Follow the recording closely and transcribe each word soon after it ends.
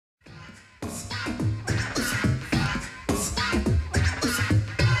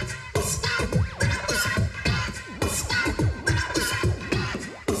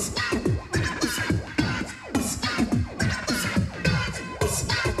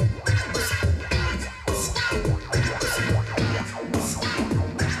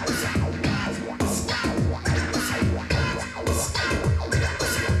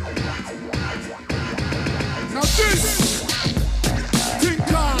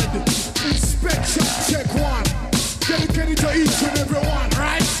to each and every one,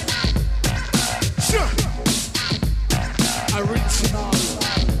 right? Sure. Original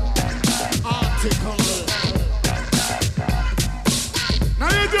article.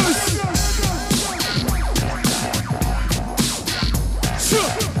 Now you do this.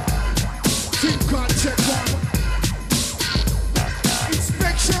 Sure. Think God check one.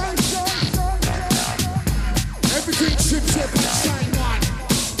 Inspection. Everything ship shape and shine one.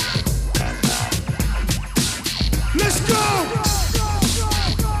 Let's go.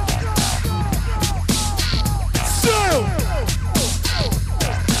 So.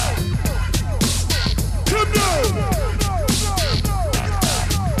 Come now.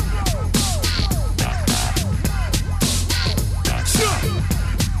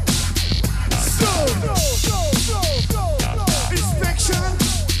 Inspection.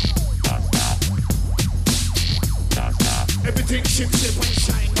 Everything ship shape and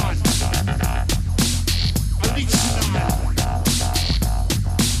shine on. Original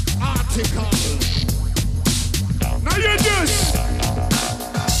article. Now you just.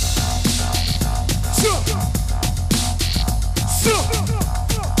 So.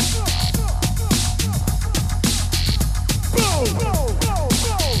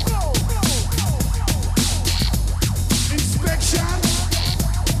 Inspection.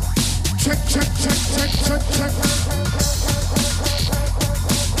 Check.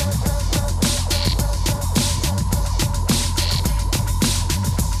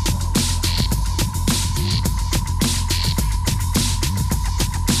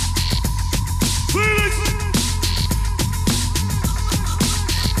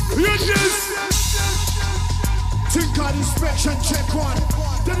 Think on inspection, check one.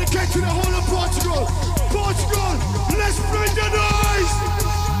 Dedicate to the whole of Portugal. Portugal, let's bring the noise.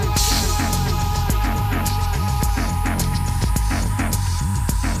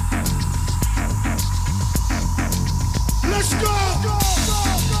 Let's go.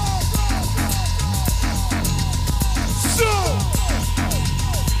 So.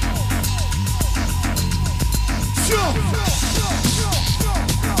 Sure.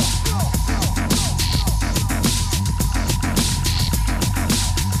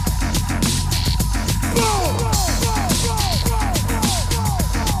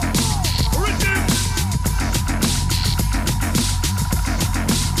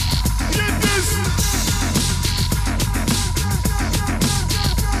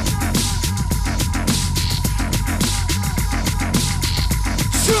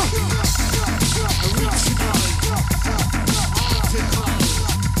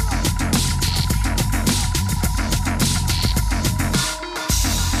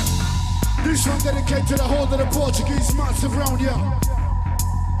 This one dedicated to the whole of the Portuguese massive round here.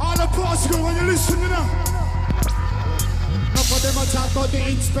 All of Portugal, when you listen to them. Enough of them a talk about the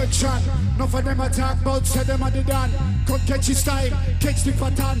inspection. Enough of them a talk about say them a the done. Come catch your style, catch the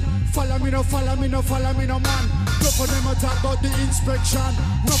pattern. Follow me no man. Enough of them a talk about the inspection.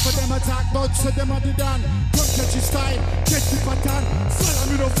 Enough of them a talk about say them a the done. Come catch your style, catch the pattern.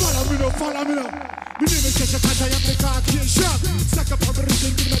 Follow me no. My name is Cheshire, cause I am the Caucasian. Stack up on the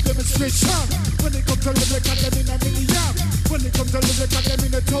rhythm, give me a demonstration. When it comes to lyric, I them in a million. When it comes to lyric, I them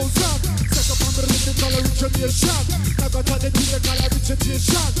in a thousand. Stack up on the rhythm, call a origination. Now go to the lyric, call a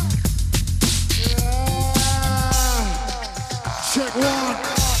origination. Yeah. Check one.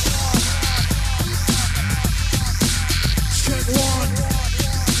 Check one.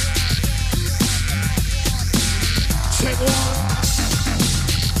 Check one.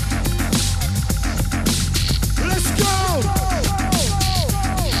 Let's go!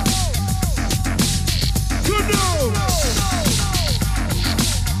 Good now!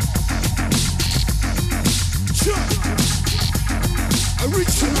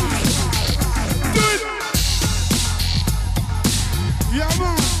 Original! Good! Yeah,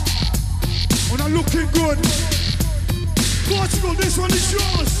 man! When I'm looking good. Portugal, this one is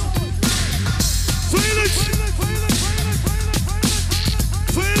yours! Feel it!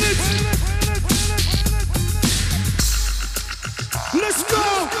 Feel it! Let's go!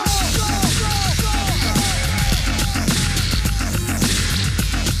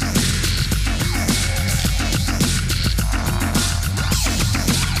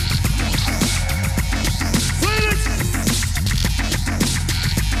 Felix!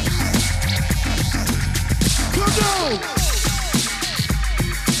 Come down!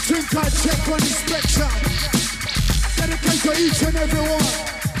 Think I check on inspection. Dedicate to each and every one.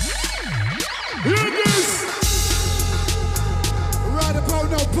 Hear this! Right about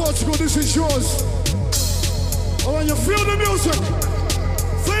now, Portugal, this is yours. Oh, when you feel the music,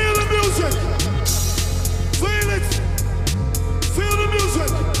 feel the music, feel it, feel the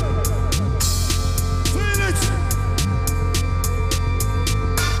music, feel it.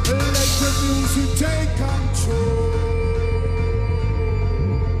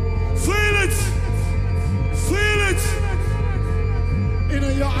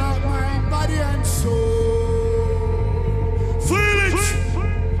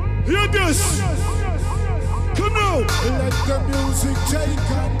 the music take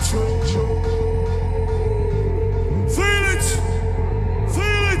control. Feel it,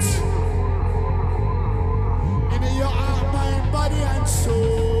 feel it. In your heart, mind, body, and soul.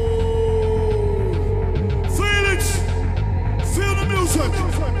 Feel it, feel the music.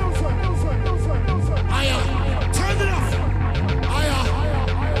 Aya, turn it up. Aya,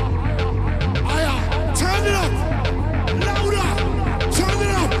 aya, turn it up. Louder, turn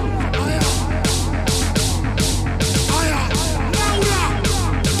it up. Aya, aya, louder.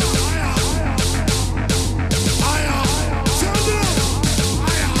 Aya, aya, turn it up.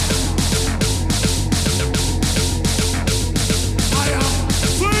 Aya, aya,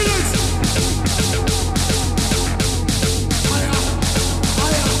 feel it. Aya,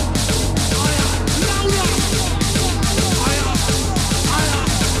 aya, aya, louder. Aya, aya,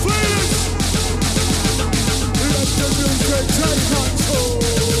 feel it. Let the music take control.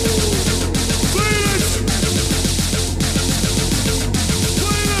 Feel it.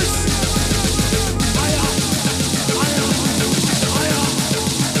 Feel it. Aya, aya, aya, aya,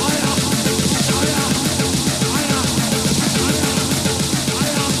 aya, aya, aya, aya,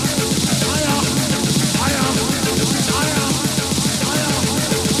 aya, aya,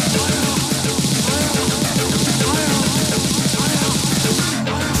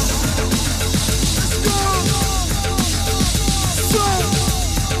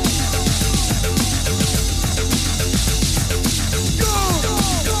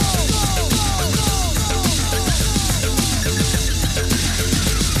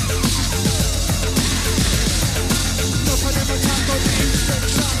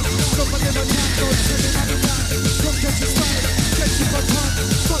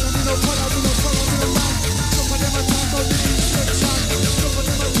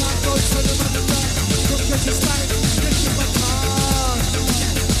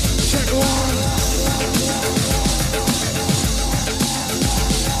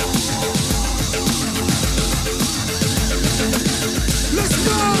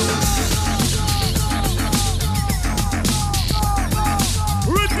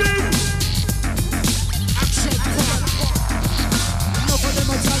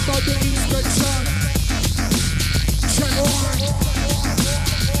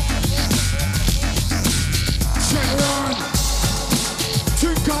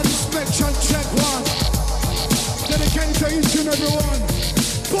 dedicated to each and every one.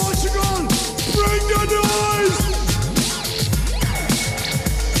 Portugal, bring the noise!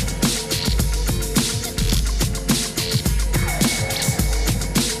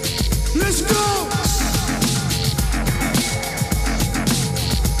 Let's go!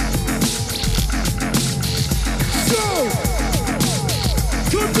 So,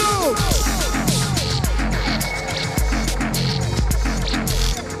 come down!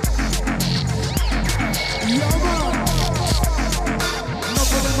 Yeah, man!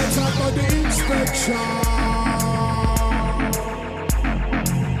 Enough of them attack by the inspection.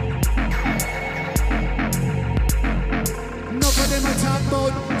 Enough of them attack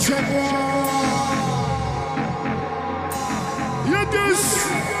about check one. You this?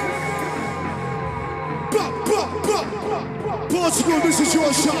 Portugal, this is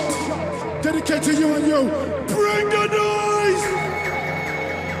your shot. Dedicated to you and you. Bring the noise!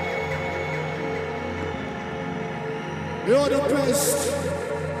 You're the best.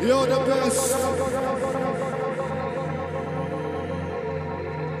 You're the best.